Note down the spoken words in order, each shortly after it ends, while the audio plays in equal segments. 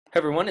Hey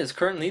everyone, it's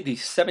currently the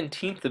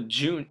 17th of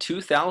June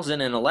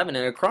 2011,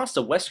 and across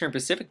the western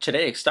Pacific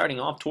today, starting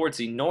off towards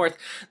the north,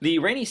 the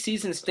rainy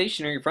season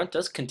stationary front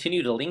does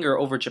continue to linger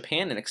over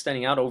Japan and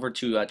extending out over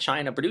to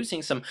China,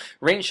 producing some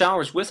rain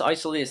showers with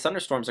isolated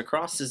thunderstorms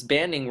across this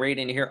banding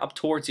radius here up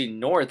towards the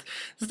north.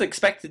 This is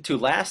expected to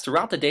last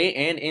throughout the day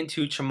and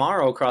into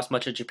tomorrow across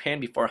much of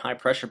Japan before high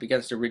pressure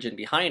begins to origin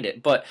behind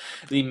it. But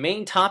the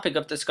main topic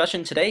of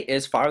discussion today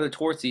is farther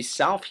towards the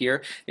south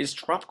here is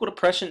Tropical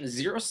Depression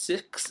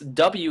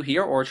 06W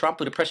here, or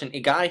Tropical Depression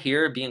EGAY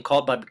here, being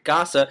called by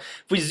Pagasa.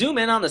 If we zoom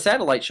in on the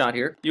satellite shot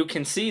here, you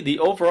can see the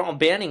overall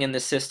banding in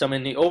this system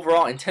and the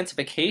overall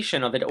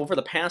intensification of it over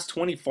the past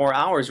 24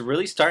 hours,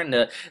 really starting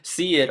to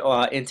see it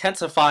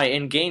intensify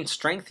and gain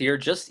strength here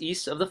just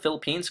east of the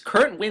Philippines.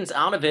 Current winds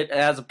out of it,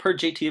 as per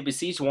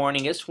JTWC's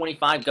warning, is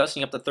 25,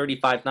 gusting up to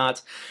 35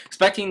 knots.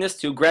 Expecting this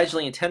to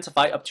gradually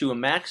intensify up to a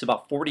max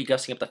about 40,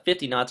 gusting up to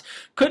 50 knots.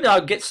 Could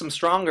get some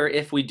stronger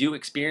if we do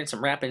experience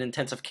some rapid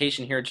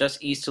intensification here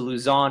just east of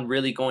Luzon,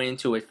 really going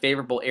into a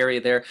favorable area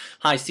there.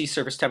 High sea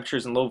surface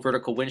temperatures and low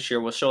vertical wind shear.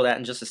 We'll show that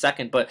in just a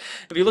second. But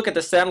if you look at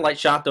the satellite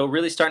shot, though,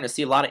 really starting to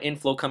see a lot of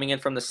inflow coming in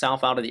from the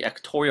south out of the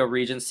equatorial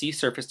region. Sea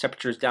surface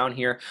temperatures down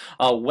here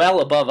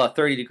well above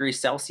 30 degrees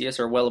Celsius,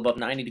 or well above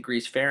 90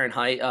 degrees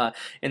Fahrenheit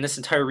in this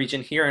entire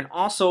region here. And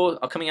also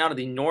coming out of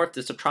the north,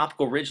 the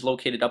subtropical ridge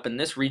located up in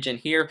this region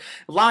here,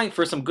 allowing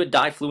for some good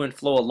diffluent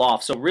flow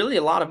aloft. So really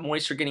a lot of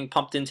moisture getting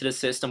pumped into the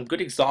system,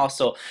 good exhaust.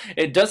 So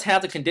it does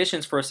have the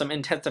conditions for some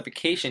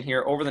intensification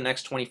here over the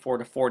next 24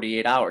 to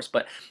 48 hours.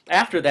 But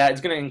after that,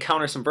 it's going to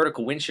encounter some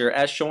vertical wind shear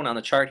as shown on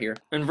the chart here.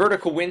 And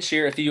vertical wind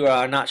shear, if you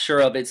are not sure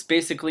of, it's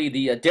basically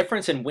the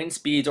difference in wind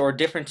speeds or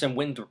difference in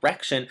wind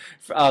direction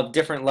of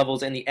different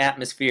levels in the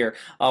atmosphere.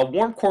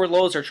 Warm core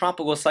lows or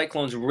tropical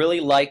cyclones really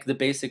like the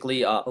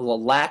basically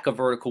lack of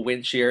vertical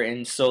wind shear,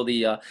 and so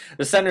the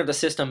center of the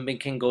system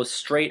can go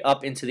straight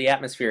up into the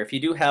atmosphere. If you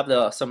do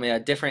have some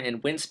different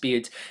in wind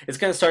speeds, it's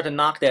going to start to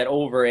knock that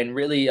over, and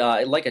really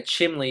like a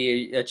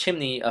chimney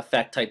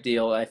effect type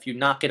deal. If you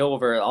knock it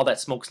over, all that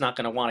smoke's not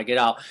going to want to get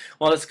out.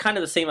 Well, it's kind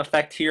of the same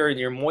effect here.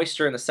 Your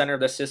moisture in the center of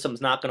the system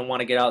is not going to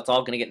want to get out. It's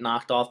all going to get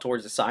knocked off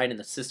towards the side, and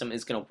the system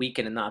is going to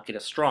weaken and not get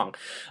as strong.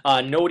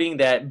 Noting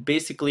that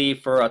basically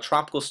for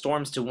tropical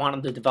storms to want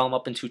them to develop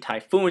up into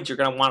typhoons, you're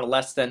going to want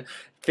less than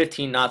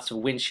 15 knots of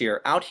wind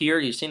shear. Out here,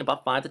 you're seeing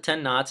about 5 to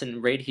 10 knots,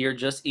 and right here,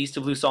 just east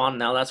of Luzon.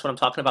 Now, that's what I'm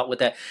talking about with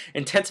that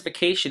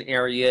intensification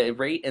area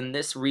right in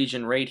this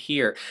region right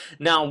here.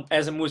 Now,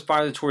 as it moves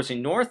farther towards the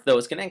north, though,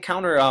 it's going to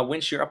encounter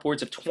wind shear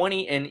upwards of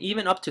 20 and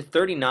even up to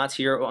 30 knots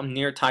here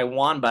near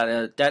Taiwan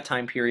by that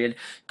time period.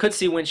 Could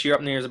see wind shear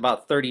up near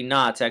about 30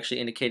 knots,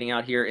 actually indicating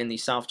out here in the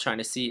South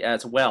China Sea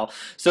as well.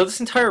 So this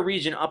entire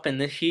region up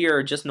in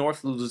here, just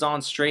north of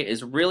Luzon Strait,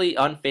 is really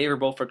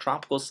unfavorable for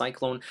tropical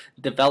cyclone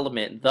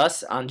development.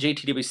 Thus, on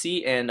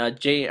JTWC and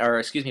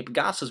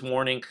Pagasa's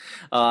warning,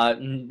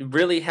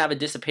 really have it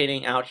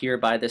dissipating out here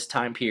by this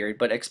time period.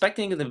 But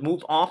expecting to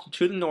move off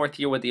to the north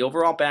here with the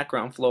overall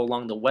background flow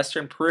along the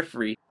western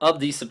periphery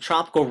of the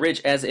subtropical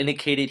ridge, as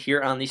indicated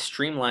here on the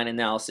streamline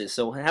analysis.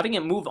 So having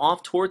it move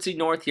off towards the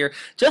north here,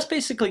 just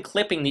basically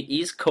clipping the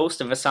east coast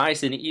of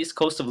Visayas and the east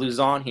coast of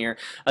Luzon here.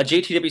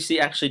 JTWC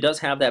actually does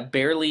have that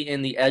barely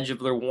in the edge of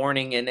their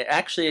warning, and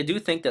actually I do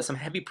think that some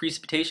heavy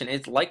precipitation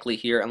is likely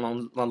here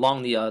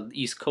along the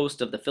east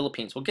coast of the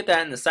Philippines. We'll get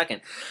that in a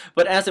second.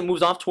 But as it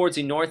moves off towards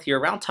the north here,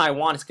 around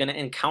Taiwan, it's going to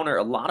encounter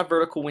a lot of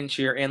vertical wind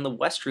shear, and the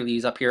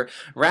westerlies up here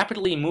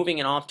rapidly moving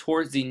it off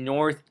towards the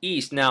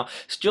northeast. Now,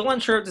 still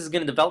unsure if this is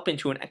going to develop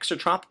into an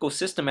extratropical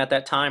system at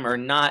that time or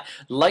not.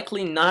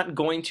 Likely not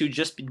going to,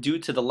 just due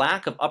to the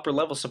lack of upper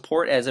level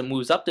support as it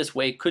moves up this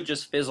way. Could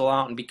just fizzle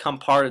out and become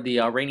part of the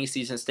rainy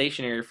season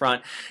stationary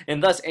front,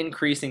 and thus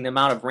increasing the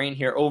amount of rain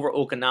here over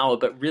Okinawa,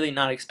 but really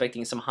not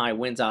expecting some high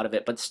winds out of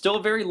it. But still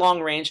very long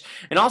range.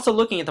 And also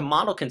looking at the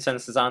model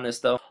consensus on this,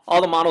 though,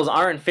 all the models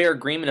are in fair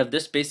agreement of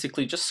this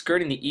basically just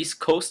skirting the east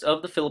coast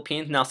of the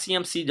Philippines. Now,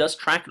 CMC does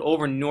track it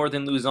over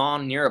northern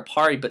Luzon near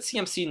Apari, but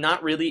CMC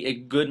not really a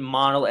good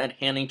model at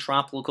handling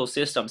tropical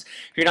systems.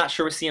 If you're not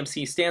sure what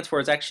CMC stands for,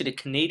 it's actually the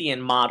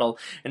Canadian model,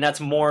 and that's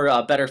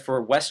more better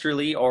for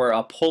westerly or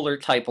polar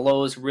type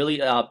lows, really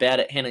bad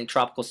at handling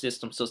tropical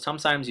systems. So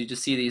sometimes you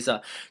just see these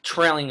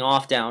trailing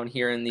off down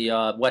here in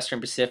the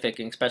western Pacific,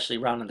 and especially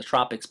around in the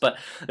tropics. But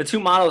the two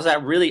models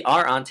that really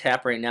are on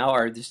tap right now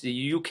are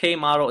the UK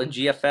model and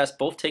GFS,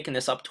 both taking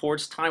this up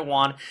towards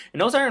Taiwan,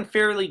 and those are in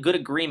fairly good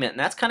agreement, and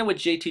that's kind of what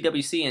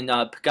JTWC and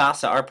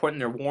Pagasa are putting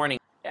their warning.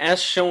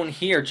 As shown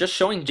here, just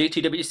showing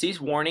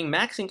JTWC's warning,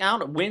 maxing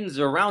out winds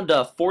around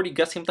 40,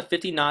 gusting up to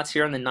 50 knots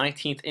here on the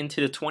 19th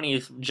into the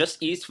 20th,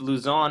 just east of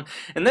Luzon.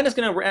 And then it's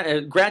going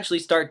to gradually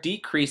start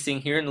decreasing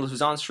here in the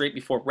Luzon Strait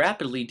before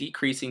rapidly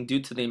decreasing due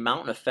to the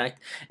mountain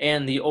effect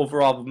and the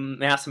overall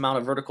mass amount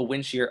of vertical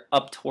wind shear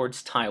up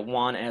towards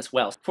Taiwan as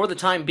well. For the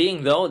time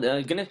being, though,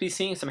 they're going to be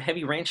seeing some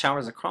heavy rain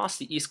showers across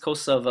the east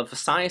coast of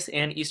Visayas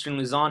and eastern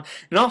Luzon.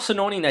 And also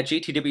noting that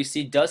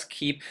JTWC does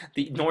keep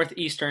the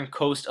northeastern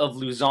coast of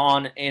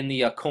Luzon in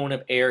the cone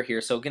of air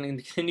here. So going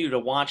to continue to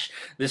watch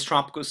this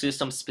tropical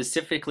system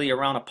specifically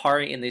around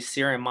Apari in the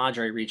Sierra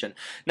Madre region.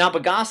 Now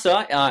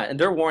Pagasa,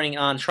 they're warning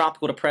on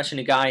Tropical Depression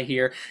EGAY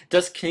here.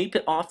 Does keep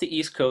it off the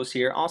east coast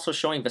here. Also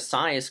showing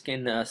Visayas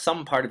in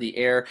some part of the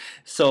air.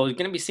 So you're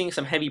going to be seeing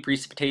some heavy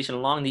precipitation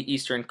along the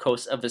eastern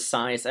coast of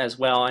Visayas as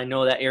well. I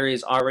know that area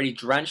is already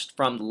drenched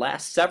from the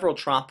last several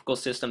tropical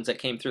systems that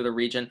came through the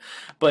region,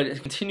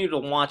 but continue to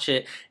watch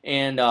it,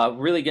 and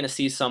really going to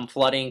see some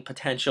flooding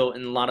potential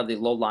in a lot of the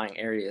low-lying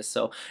areas.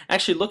 So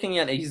actually looking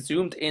at a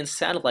zoomed-in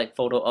satellite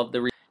photo of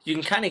the region, you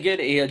can kind of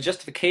get a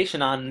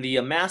justification on the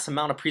mass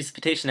amount of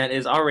precipitation that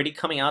is already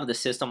coming out of the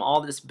system.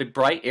 All this big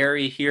bright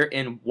area here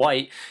in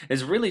white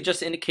is really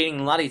just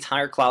indicating a lot of these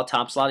higher cloud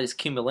tops, a lot of these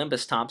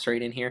cumulonimbus tops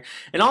right in here,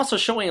 and also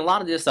showing a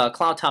lot of this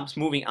cloud tops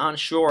moving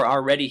onshore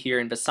already here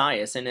in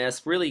Visayas, and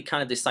that's really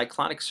kind of the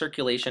cyclonic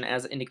circulation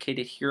as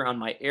indicated here on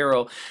my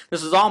arrow.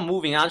 This is all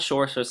moving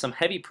onshore, so some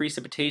heavy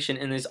precipitation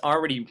in these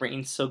already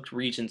rain-soaked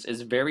regions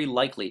is very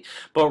likely.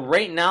 But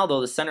right now,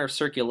 though, the center of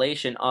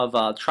circulation of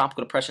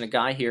Tropical Depression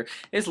EGAY here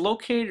is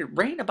located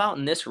right about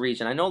in this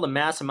region. I know the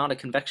mass amount of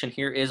convection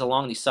here is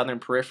along the southern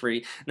periphery,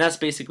 and that's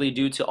basically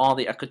due to all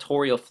the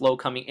equatorial flow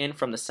coming in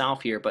from the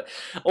south here. But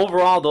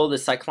overall, though, the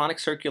cyclonic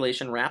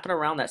circulation wrapping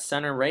around that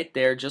center right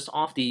there, just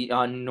off the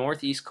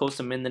northeast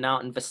coast of Mindanao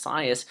and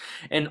Visayas,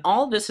 and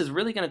all of this is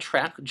really going to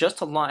track just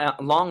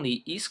along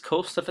the east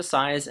coast of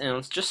Visayas, and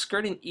it's just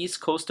skirting east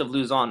coast of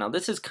Luzon. Now,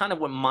 this is kind of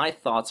what my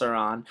thoughts are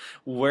on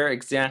where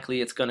exactly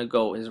it's going to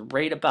go, is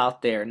right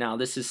about there. Now,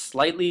 this is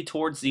slightly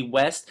towards the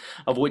west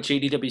of what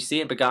JDWC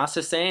and Pagasa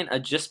is saying,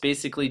 just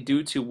basically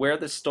due to where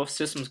the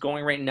system's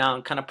going right now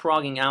and kind of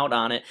progging out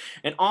on it,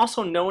 and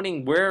also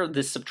noting where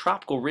the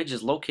subtropical ridge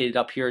is located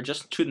up here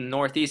just to the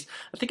northeast.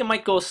 I think it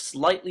might go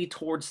slightly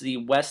towards the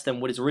west than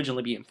what is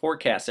originally being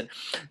forecasted.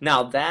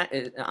 Now,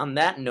 on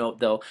that note,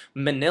 though,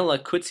 Manila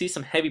could see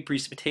some heavy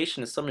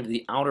precipitation in some of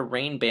the outer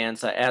rain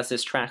bands as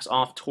this tracks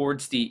off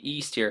towards the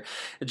east here.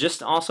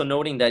 Just also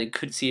noting that it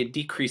could see a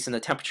decrease in the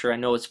temperature. I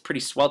know it's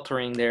pretty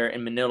sweltering there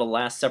in Manila the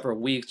last several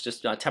weeks.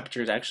 Just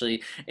temperatures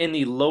actually in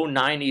the low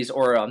 90s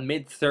or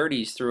mid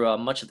 30s through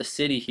much of the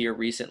city here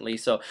recently.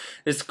 So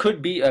this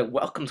could be a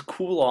welcome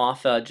cool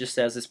off just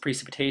as this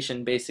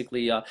precipitation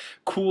basically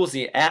cools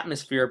the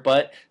atmosphere,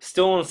 but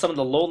still in some of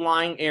the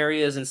low-lying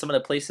areas and some of the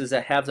places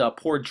that have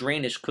poor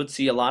drainage could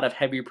see a lot of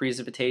heavy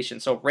precipitation.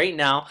 So right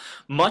now,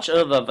 much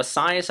of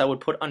Visayas I would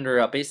put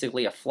under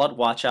basically a flood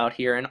watch out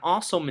here, and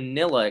also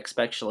Manila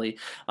especially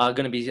going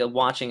to be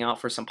watching out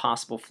for some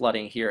possible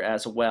flooding here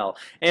as well.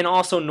 And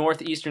also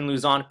northeastern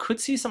Luzon could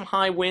see some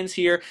high winds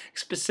here,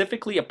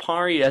 specifically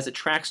Apari as it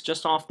tracks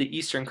just off the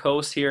eastern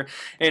coast here,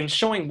 and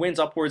showing winds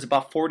upwards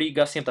about 40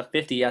 gusting up to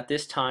 50 at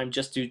this time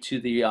just due to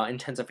the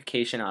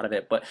intensification out of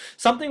it. But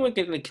something we're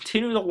going to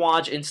continue to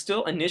watch, and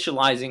still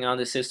initializing on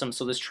the system,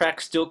 so this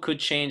track still could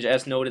change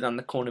as noted on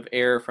the cone of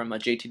air from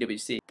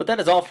JTWC. But that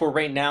is all for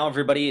right now,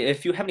 everybody.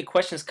 If you have any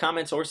questions,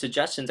 comments, or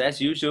suggestions,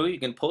 as usual, you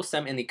can post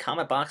them in the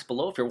comment box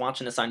below if you're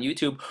watching this on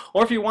YouTube,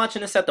 or if you're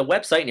watching this at the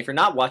website. And if you're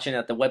not watching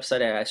at the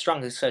website, I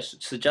strongly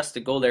suggest to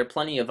go there.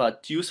 Plenty of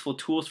useful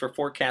tools for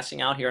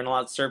forecasting out here, and a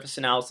lot of surface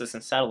analysis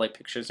and satellite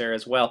pictures there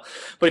as well.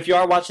 But if you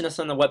are watching us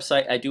on the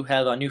website, I do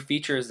have new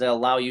features that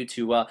allow you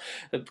to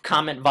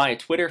comment via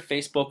Twitter,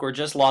 Facebook, or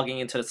just logging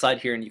into the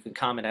site here, and you can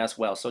comment as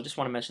well. So just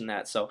want to mention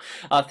that. So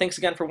thanks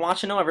again for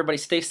watching. Everybody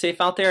stay safe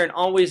out there, and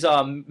always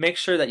make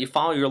sure that you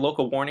follow your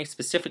local warnings,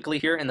 specifically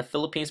here in the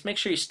Philippines. Make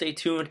sure you stay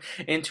tuned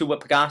into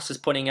what Pagasa is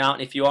putting out.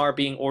 And if you are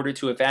being ordered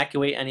to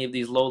evacuate any of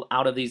these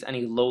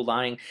any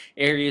low-lying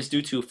areas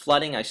due to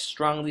flooding, I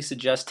strongly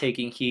suggest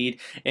taking heed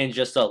and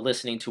just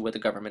listening to what the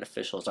government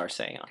officials are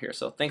saying out here.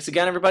 So thanks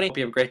again, everybody. Hope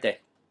you have a great day.